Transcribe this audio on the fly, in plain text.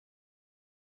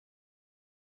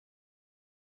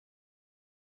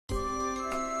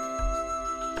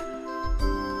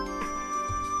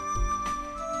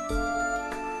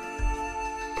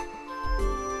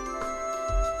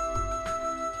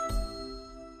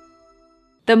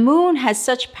The moon has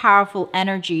such powerful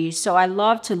energy, so I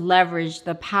love to leverage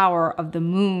the power of the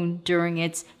moon during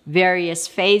its various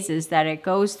phases that it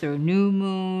goes through: new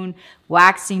moon,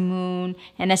 waxing moon,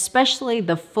 and especially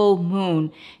the full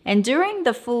moon. And during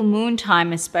the full moon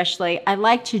time especially, I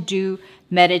like to do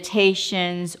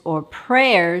meditations or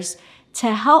prayers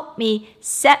to help me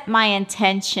set my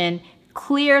intention,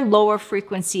 clear lower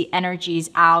frequency energies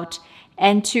out,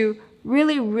 and to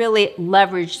really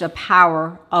leverage the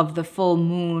power of the full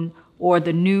moon or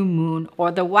the new moon or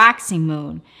the waxing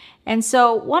moon. And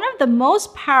so one of the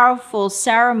most powerful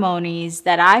ceremonies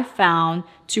that I found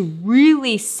to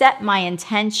really set my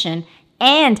intention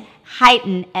and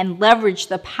heighten and leverage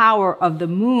the power of the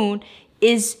moon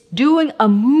is doing a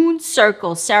moon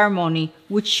circle ceremony,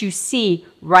 which you see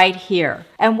right here.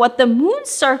 And what the moon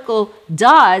circle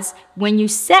does when you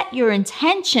set your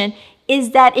intention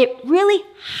is that it really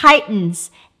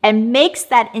heightens and makes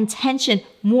that intention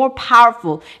more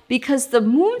powerful, because the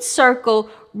moon circle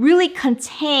really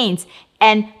contains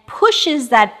and pushes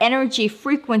that energy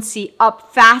frequency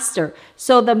up faster,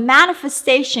 so the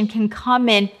manifestation can come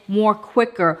in more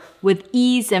quicker with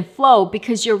ease and flow,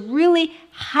 because you're really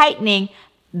heightening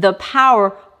the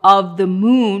power of the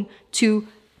moon to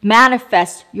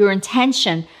manifest your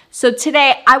intention. So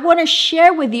today I want to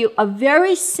share with you a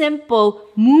very simple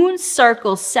moon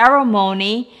circle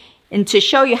ceremony, and to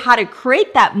show you how to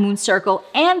create that moon circle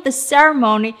and the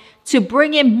ceremony to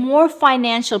bring in more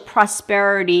financial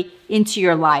prosperity into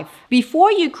your life.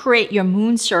 Before you create your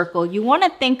moon circle, you want to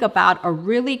think about a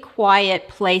really quiet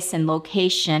place and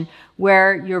location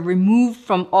where you're removed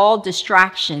from all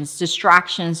distractions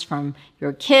from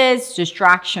your kids,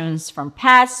 distractions from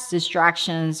pets,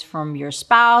 distractions from your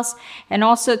spouse, and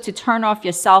also to turn off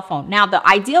your cell phone. Now, the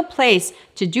ideal place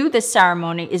to do this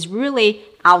ceremony is really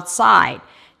outside.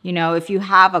 You know, if you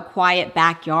have a quiet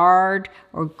backyard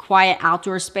or quiet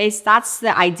outdoor space, that's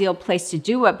the ideal place to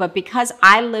do it. But because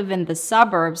I live in the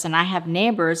suburbs and I have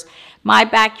neighbors, my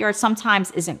backyard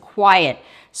sometimes isn't quiet.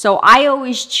 So I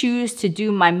always choose to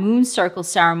do my moon circle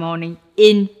ceremony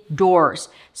indoors.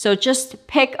 So just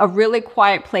pick a really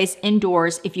quiet place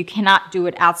indoors if you cannot do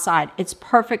it outside. It's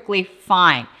perfectly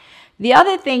fine. The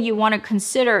other thing you want to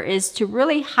consider is to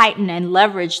really heighten and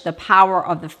leverage the power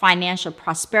of the financial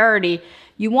prosperity.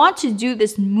 You want to do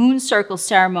this moon circle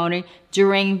ceremony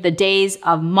during the days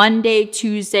of Monday,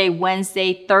 Tuesday,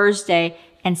 Wednesday, Thursday,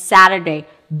 and Saturday.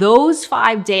 Those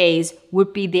 5 days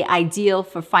would be the ideal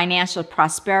for financial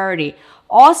prosperity.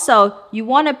 Also, you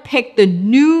want to pick the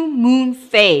new moon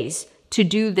phase to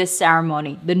do this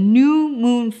ceremony. The new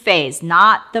moon phase,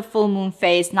 not the full moon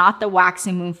phase, not the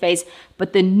waxing moon phase,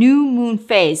 but the new moon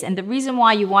phase. And the reason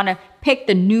why you want to pick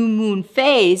the new moon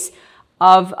phase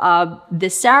of the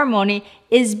ceremony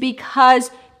is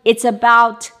because it's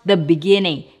about the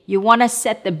beginning. You want to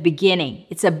set the beginning.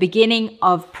 It's a beginning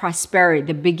of prosperity,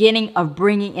 the beginning of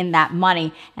bringing in that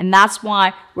money. And that's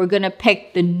why we're going to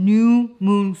pick the new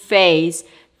moon phase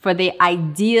for the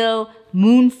ideal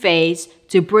moon phase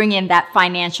to bring in that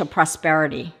financial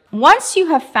prosperity. Once you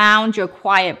have found your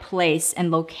quiet place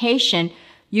and location,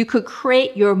 you could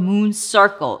create your moon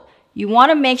circle. You want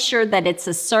to make sure that it's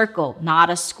a circle, not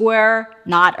a square,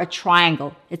 not a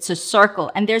triangle. It's a circle.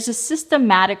 And there's a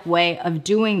systematic way of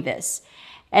doing this.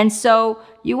 And so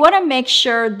you want to make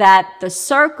sure that the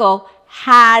circle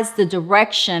has the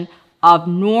direction of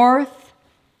north,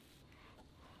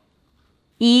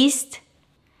 east,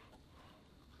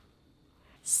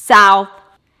 south,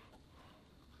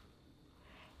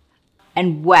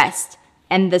 and west,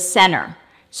 and the center.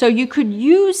 So you could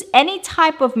use any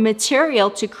type of material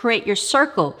to create your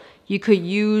circle. You could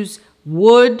use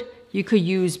wood, you could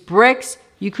use bricks,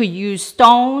 you could use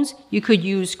stones, you could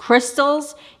use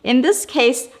crystals. In this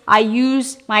case, I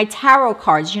use my tarot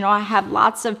cards. You know, I have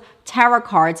lots of tarot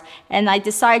cards, and I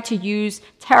decided to use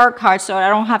tarot cards so I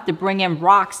don't have to bring in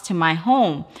rocks to my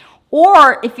home.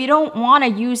 Or if you don't want to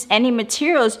use any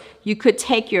materials, you could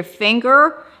take your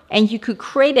finger and you could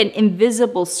create an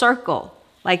invisible circle.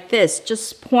 Like this,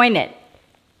 just point it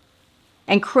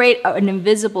and create an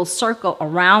invisible circle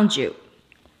around you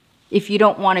if you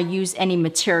don't want to use any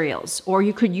materials. Or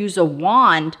you could use a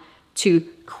wand to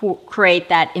create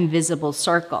that invisible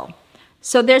circle.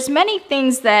 So there's many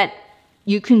things that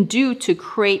you can do to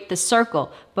create the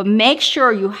circle, but make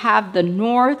sure you have the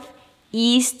north,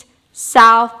 east,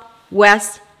 south,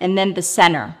 west, and then the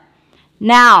center.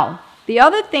 Now, the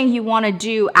other thing you want to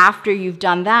do after you've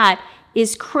done that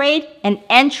is create an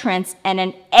entrance and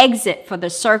an exit for the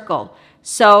circle.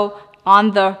 So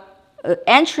on the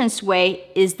entranceway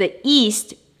is the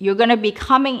east. You're going to be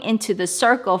coming into the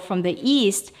circle from the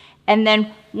east. And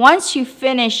then once you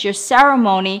finish your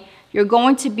ceremony, you're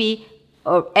going to be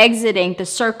exiting the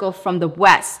circle from the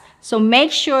west. So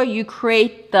make sure you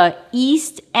create the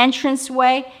east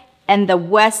entranceway and the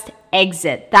west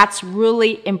exit. That's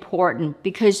really important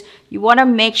because you want to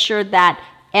make sure that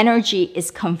energy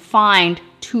is confined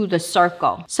to the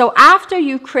circle. So after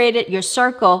you've created your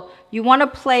circle, you want to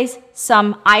place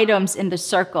some items in the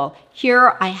circle.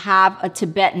 Here I have a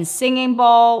Tibetan singing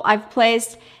bowl I've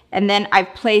placed, and then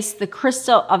I've placed the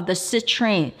crystal of the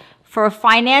citrine. For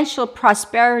financial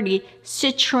prosperity,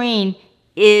 citrine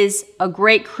is a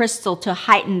great crystal to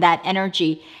heighten that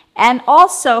energy. And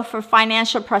also for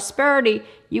financial prosperity,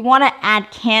 you want to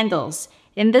add candles.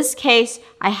 In this case,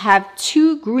 I have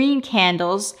 2 green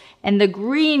candles, and the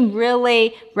green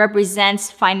really represents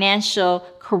financial,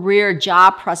 career,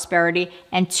 job prosperity,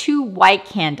 and 2 white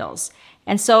candles.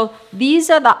 And so these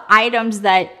are the items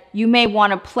that you may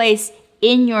want to place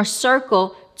in your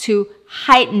circle to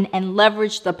heighten and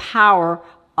leverage the power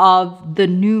of the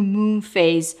new moon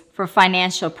phase for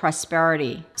financial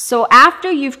prosperity. So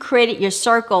after you've created your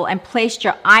circle and placed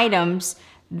your items,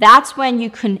 that's when you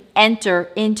can enter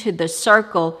into the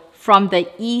circle from the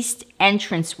east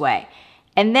entranceway.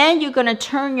 And then you're going to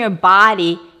turn your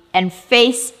body and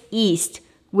face east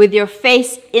with your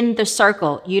face in the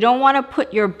circle. You don't want to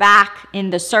put your back in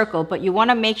the circle, but you want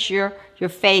to make sure your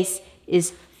face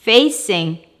is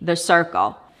facing the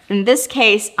circle. In this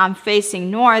case, I'm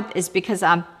facing north is because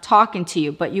I'm talking to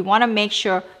you, but you want to make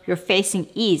sure you're facing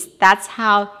east. That's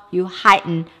how you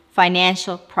heighten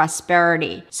financial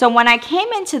prosperity. So when I came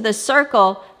into the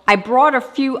circle, I brought a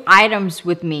few items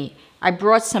with me. I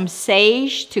brought some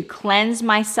sage to cleanse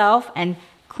myself and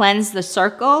cleanse the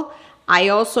circle. I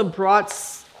also brought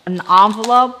an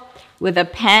envelope with a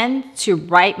pen to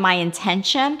write my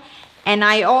intention. And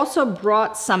I also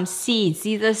brought some seeds.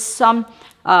 These are some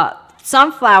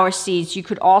sunflower seeds. You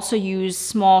could also use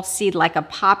small seed like a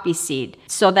poppy seed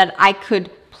so that I could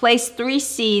place 3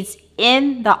 seeds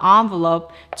in the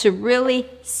envelope to really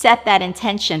set that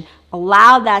intention.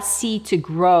 Allow that seed to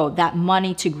grow, that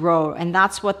money to grow. And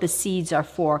that's what the seeds are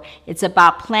for. It's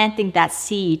about planting that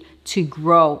seed to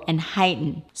grow and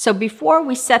heighten. So before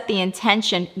we set the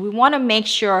intention, we want to make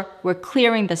sure we're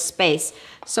clearing the space.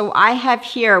 So I have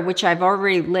here, which I've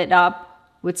already lit up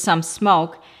with some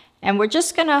smoke, and we're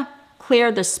just going to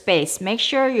clear the space. Make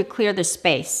sure you clear the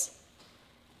space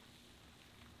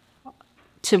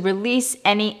to release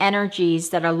any energies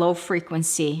that are low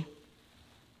frequency.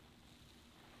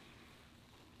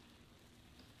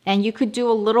 And you could do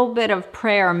a little bit of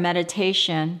prayer or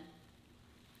meditation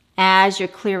as you're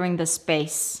clearing the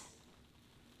space.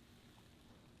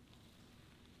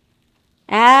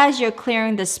 As you're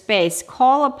clearing the space,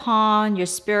 call upon your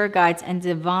spirit guides and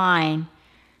divine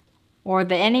or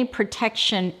any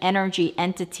protection energy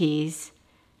entities.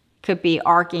 Could be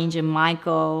Archangel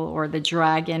Michael or the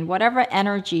dragon, whatever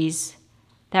energies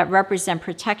that represent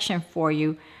protection for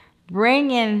you.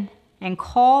 Bring in and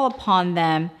call upon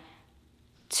them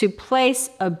to place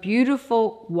a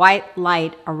beautiful white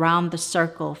light around the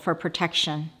circle for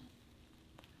protection.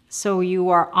 So you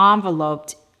are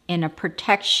enveloped in a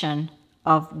protection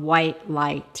of white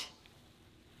light.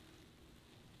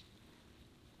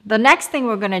 The next thing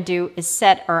we're going to do is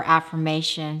set our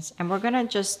affirmations, and we're going to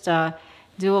just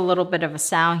do a little bit of a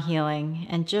sound healing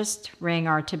and just ring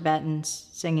our Tibetan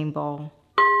singing bowl.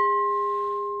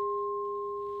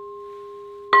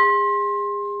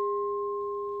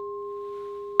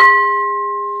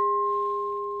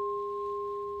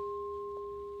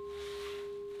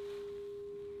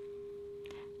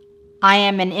 I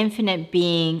am an infinite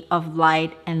being of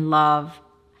light and love.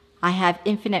 I have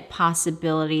infinite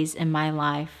possibilities in my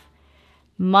life.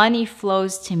 Money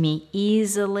flows to me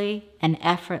easily and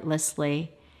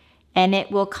effortlessly, and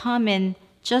it will come in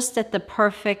just at the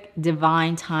perfect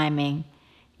divine timing.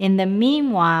 In the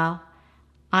meanwhile,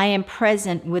 I am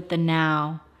present with the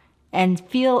now and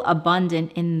feel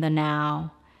abundant in the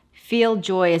now. Feel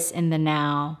joyous in the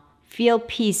now. Feel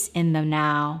peace in the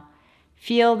now.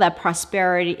 Feel that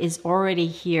prosperity is already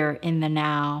here in the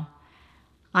now.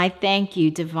 I thank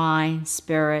you, Divine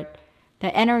Spirit,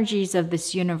 the energies of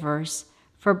this universe,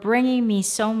 for bringing me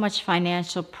so much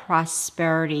financial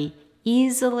prosperity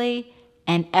easily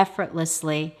and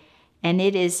effortlessly. And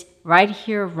it is right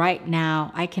here, right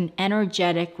now. I can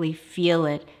energetically feel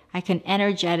it. I can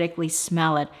energetically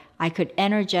smell it. I could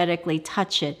energetically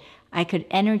touch it. I could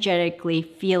energetically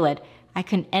feel it. I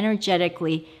can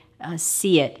energetically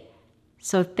see it.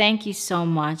 So thank you so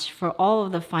much for all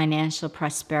of the financial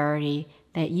prosperity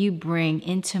that you bring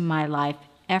into my life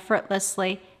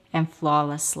effortlessly and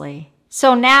flawlessly.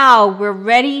 So now we're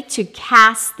ready to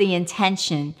cast the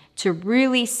intention, to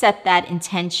really set that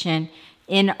intention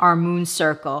in our moon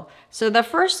circle. So the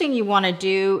first thing you want to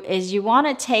do is you want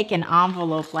to take an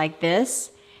envelope like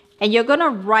this, and you're going to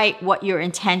write what your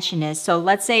intention is. So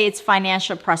let's say it's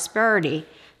financial prosperity.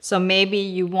 So maybe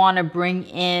you want to bring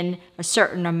in a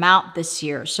certain amount this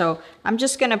year. So I'm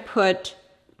just going to put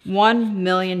 $1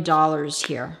 million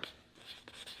here.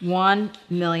 $1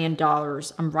 million.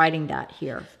 I'm writing that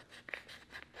here.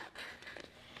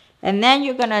 And then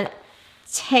you're going to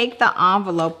take the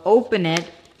envelope, open it,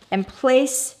 and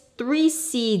place 3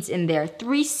 seeds in there.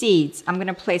 3 seeds I'm going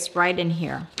to place right in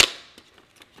here.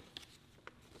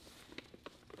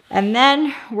 And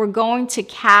then we're going to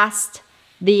cast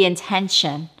the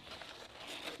intention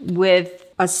with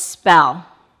a spell.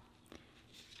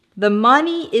 The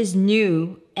money is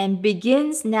new and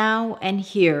begins now and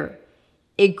here.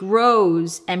 It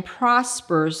grows and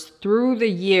prospers through the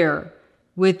year.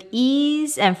 With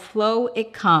ease and flow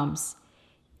it comes.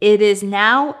 It is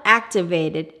now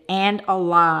activated and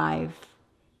alive.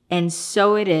 And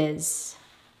so it is.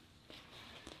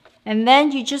 And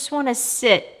then you just want to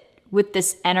sit with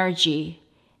this energy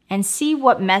and see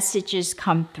what messages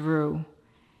come through.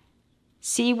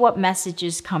 See what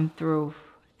messages come through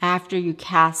after you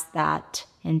cast that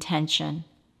intention.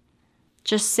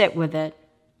 Just sit with it.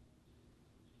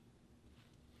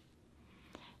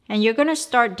 And you're going to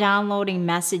start downloading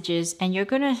messages, and you're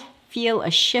going to feel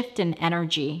a shift in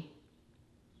energy.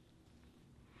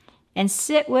 And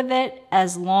sit with it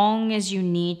as long as you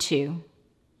need to.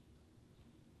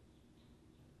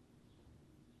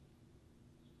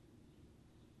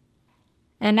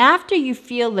 And after you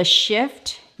feel the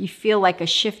shift, you feel like a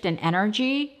shift in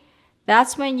energy,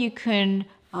 that's when you can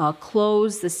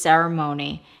close the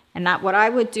ceremony. And what I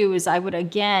would do is I would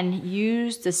again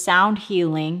use the sound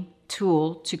healing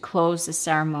tool to close the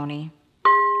ceremony.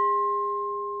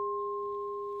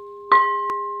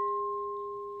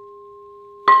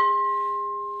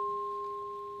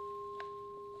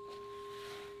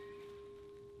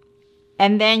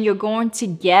 And then you're going to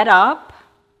get up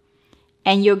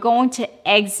and you're going to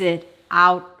exit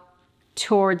out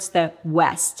towards the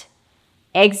west.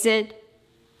 Exit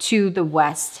to the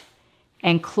west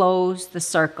and close the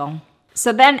circle.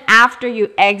 So then after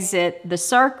you exit the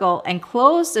circle and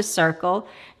close the circle,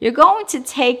 you're going to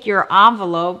take your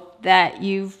envelope that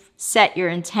you've set your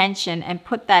intention and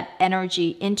put that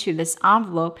energy into this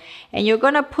envelope, and you're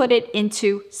going to put it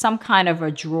into some kind of a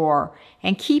drawer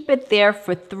and keep it there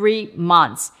for 3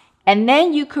 months. And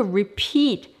then you could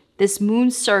repeat this moon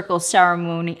circle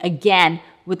ceremony again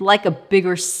with like a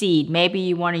bigger seed. Maybe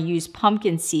you want to use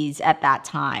pumpkin seeds at that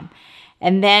time.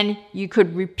 And then you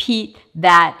could repeat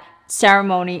that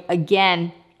ceremony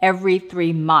again every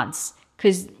 3 months,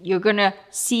 because you're going to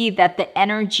see that the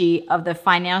energy of the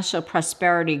financial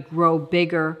prosperity grow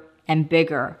bigger and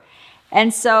bigger.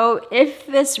 And so if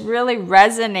this really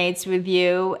resonates with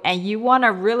you and you want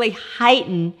to really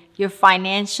heighten your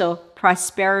financial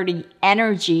prosperity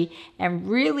energy and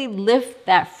really lift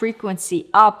that frequency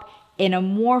up in a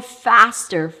more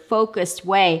faster, focused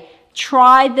way,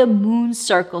 try the moon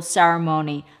circle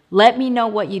ceremony. Let me know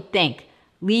what you think.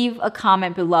 Leave a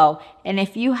comment below. And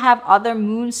if you have other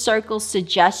moon circle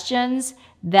suggestions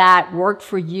that work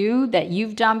for you, that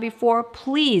you've done before,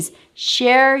 please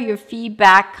share your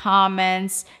feedback,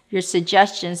 comments, your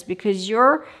suggestions, because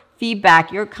your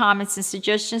feedback, your comments and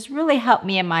suggestions really help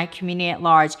me and my community at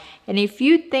large. And if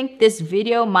you think this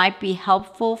video might be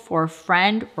helpful for a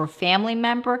friend or family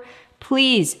member,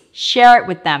 please share it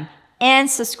with them and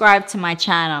subscribe to my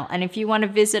channel. And if you want to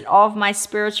visit all of my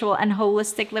spiritual and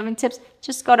holistic living tips,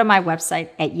 just go to my website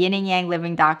at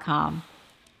yinandyangliving.com.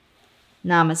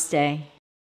 Namaste.